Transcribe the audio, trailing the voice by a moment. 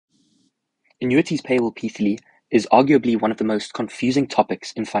Annuities Payable Pthly is arguably one of the most confusing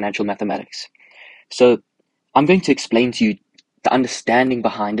topics in financial mathematics. So I'm going to explain to you the understanding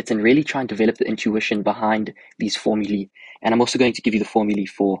behind it and really try and develop the intuition behind these formulae. And I'm also going to give you the formulae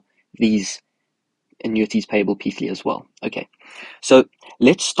for these Annuities Payable Pthly as well. Okay, so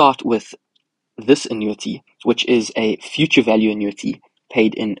let's start with this annuity, which is a future value annuity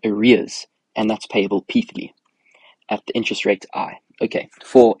paid in arrears, and that's payable Pthly at the interest rate I. Okay,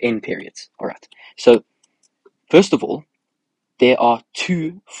 for n periods. All right. So first of all, there are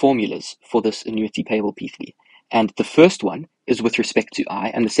two formulas for this annuity payable Pthly, and the first one is with respect to I,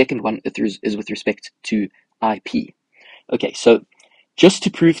 and the second one is with respect to IP. Okay, so just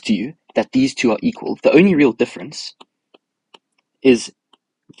to prove to you that these two are equal, the only real difference is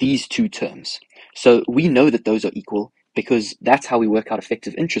these two terms. So we know that those are equal because that's how we work out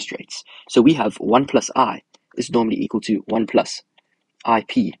effective interest rates. So we have 1 plus I is normally equal to 1 plus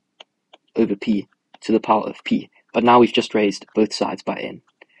IP over P to the power of P. But now we've just raised both sides by n.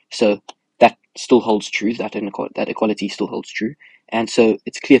 So that still holds true, that equality still holds true. And so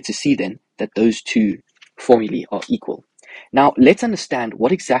it's clear to see then that those two formulae are equal. Now let's understand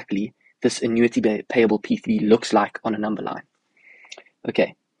what exactly this annuity payable Pthly looks like on a number line.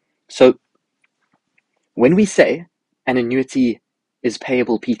 Okay, so when we say an annuity is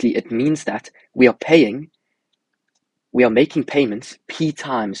payable Pthly, it means that we are making payments P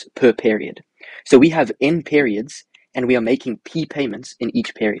times per period. So we have n periods and we are making P payments in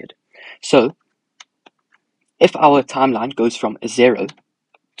each period. So if our timeline goes from 0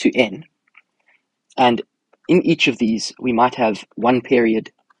 to n, and in each of these we might have 1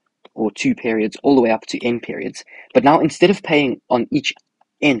 period or 2 periods all the way up to n periods, but now instead of paying on each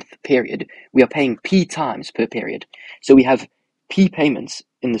nth period, we are paying P times per period. So we have P payments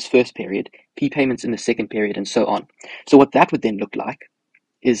in this first period, P payments in the second period, and so on. So what that would then look like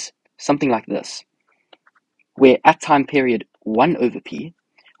is something like this, where at time period 1 over P,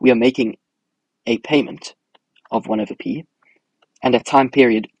 we are making a payment of 1 over P, and at time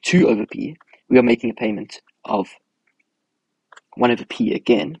period 2 over P, we are making a payment of 1 over P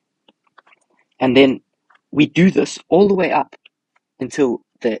again, and then we do this all the way up until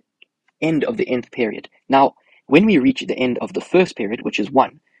the end of the nth period. Now, when we reach the end of the first period, which is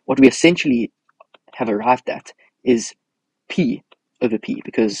 1, what we essentially have arrived at is P over P,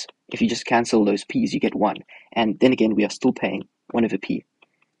 because if you just cancel those P's, you get 1. And then again, we are still paying 1 over P.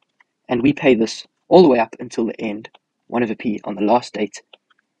 And we pay this all the way up until the end, 1 over P on the last date.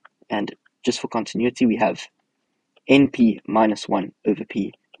 And just for continuity, we have NP minus 1 over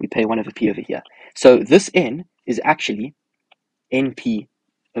P. We pay 1 over P over here. So this N is actually NP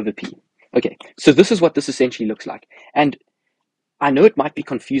over P. Okay, so this is what this essentially looks like. And I know it might be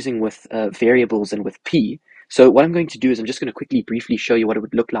confusing with variables and with P. So what I'm going to do is I'm just going to quickly briefly show you what it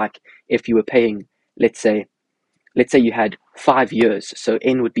would look like if you were paying, let's say you had 5 years, so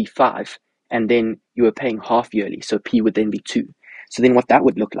N would be 5, and then you were paying half yearly, so P would then be 2. So then what that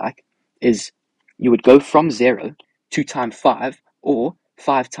would look like is you would go from 0 to time 5, or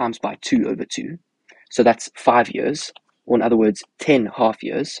 5 times by 2 over 2. So that's 5 years, or in other words, 10 half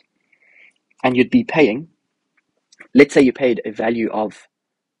years. And you'd be paying, let's say you paid a value of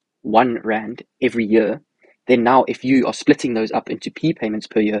 1 Rand every year. Then now if you are splitting those up into P payments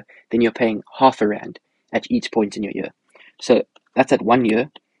per year, then you're paying half a Rand at each point in your year. So that's at 1 year,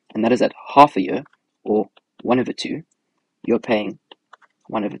 and that is at half a year, or 1 over 2. You're paying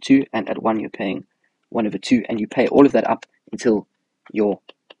 1 over 2, and at 1 you're paying 1 over 2, and you pay all of that up until your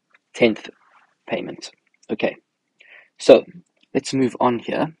 10th payment. Okay, so let's move on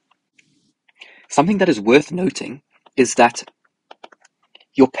here. Something that is worth noting is that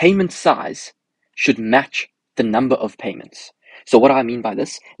your payment size should match the number of payments. So what do I mean by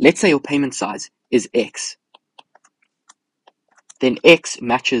this? Let's say your payment size is X. Then X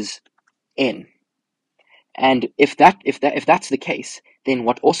matches N. And if that's the case, then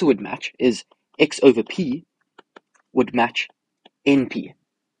what also would match is X over P would match NP.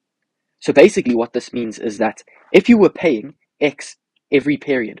 So basically what this means is that if you were paying X every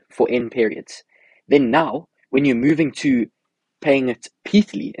period for N periods, then now when you're moving to paying it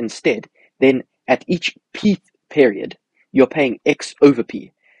Pthly instead, then at each P period, you're paying X over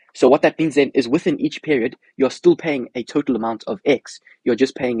P. So what that means then is within each period, you're still paying a total amount of X. You're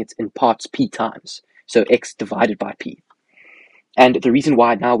just paying it in parts P times. So X divided by P. And the reason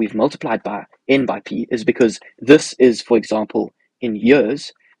why now we've multiplied by N by P is because this is, for example, in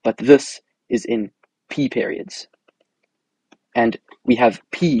years, but this is in P periods. And we have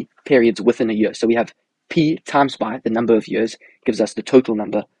P periods within a year. So we have P times by the number of years gives us the total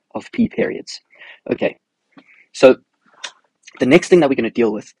number of P periods. Okay, so the next thing that we're going to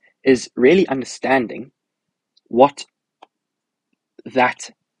deal with is really understanding what that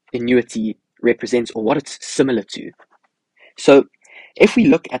annuity represents or what it's similar to. So if we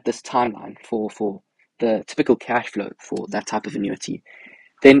look at this timeline for the typical cash flow for that type of annuity,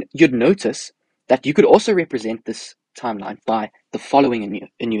 then you'd notice that you could also represent this timeline by the following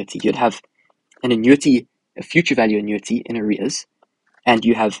annuity. You'd have an annuity, a future value annuity in arrears, and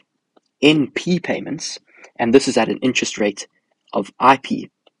you have NP payments, and this is at an interest rate of IP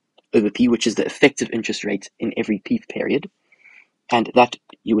over P, which is the effective interest rate in every P period, and that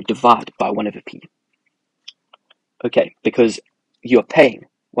you would divide by 1 over P. Okay, because you're paying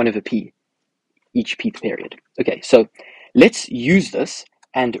 1 over P each P period. Okay, so let's use this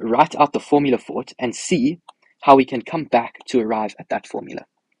and write out the formula for it and see how we can come back to arrive at that formula.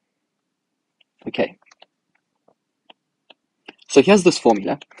 Okay, so here's this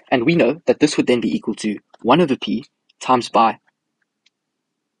formula, and we know that this would then be equal to 1 over P times by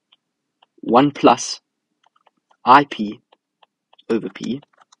 1 plus IP over P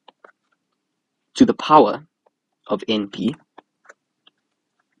to the power of NP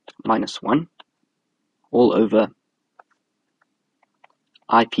minus 1 all over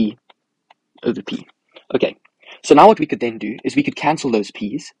IP over P. Okay, so now what we could then do is we could cancel those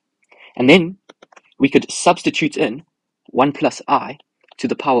P's, and then we could substitute in 1 plus I to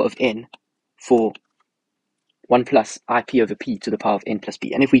the power of N for 1 plus IP over P to the power of N plus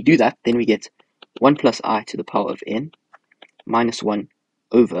P. And if we do that, then we get 1 plus I to the power of N minus 1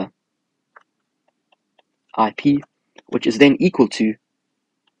 over IP, which is then equal to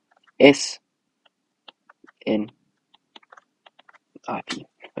S N IP.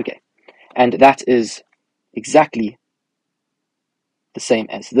 Okay, and that is exactly the same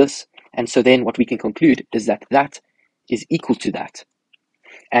as this. And so then what we can conclude is that that is equal to that.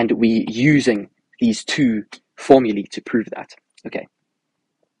 And we're using these two formulae to prove that. Okay.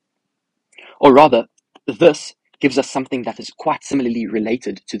 Or rather, this gives us something that is quite similarly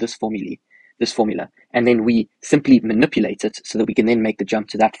related to this formula, and then we simply manipulate it so that we can then make the jump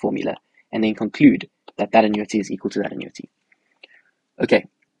to that formula and then conclude that that annuity is equal to that annuity. Okay,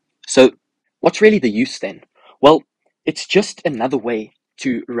 so what's really the use then? Well, it's just another way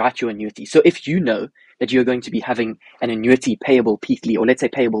to write your annuity. So if you know that you're going to be having an annuity payable Pthly, or let's say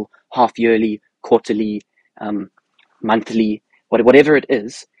payable half yearly, quarterly, monthly, whatever it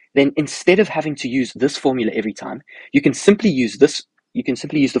is, then instead of having to use this formula every time, you can simply use this. You can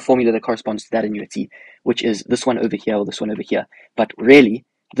simply use the formula that corresponds to that annuity, which is this one over here or this one over here. But really,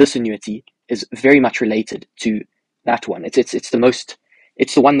 this annuity is very much related to that one. It's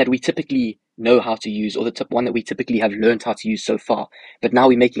the one that we typically know how to use, or the one that we typically have learned how to use so far. But now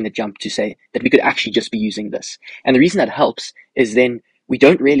we're making the jump to say that we could actually just be using this. And the reason that helps is then we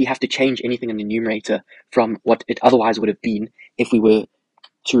don't really have to change anything in the numerator from what it otherwise would have been if we were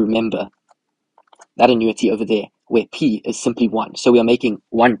to remember that annuity over there, where P is simply 1. So we are making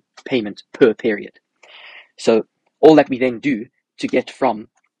 1 payment per period. So all that we then do to get from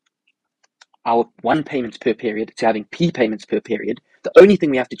our 1 payment per period to having P payments per period, the only thing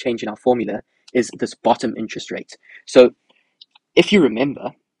we have to change in our formula is this bottom interest rate. So if you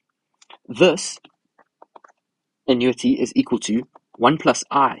remember, this annuity is equal to 1 plus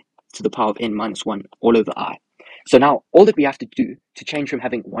I to the power of N minus 1 all over I. So now all that we have to do to change from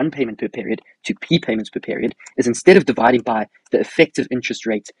having 1 payment per period to P payments per period is, instead of dividing by the effective interest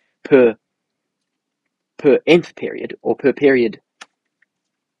rate per nth period, or per period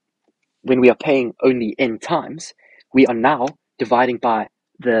when we are paying only n times, we are now dividing by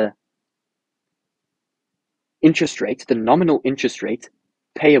the interest rate, the nominal interest rate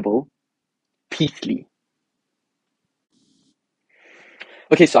payable Pthly.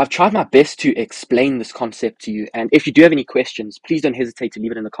 Okay, so I've tried my best to explain this concept to you, and if you do have any questions, please don't hesitate to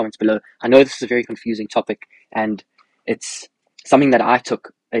leave it in the comments below. I know this is a very confusing topic, and it's something that I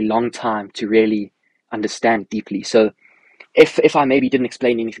took a long time to really understand deeply. So if I maybe didn't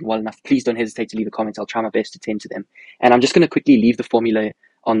explain anything well enough, please don't hesitate to leave a comment. I'll try my best to tend to them. And I'm just going to quickly leave the formula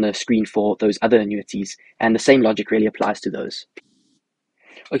on the screen for those other annuities, and the same logic really applies to those.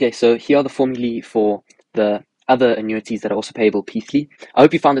 Okay, so here are the formulae for the other annuities that are also payable Pthly. I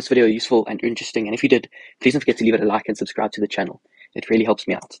hope you found this video useful and interesting, and if you did, please don't forget to leave it a like and subscribe to the channel. It really helps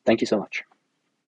me out. Thank you so much.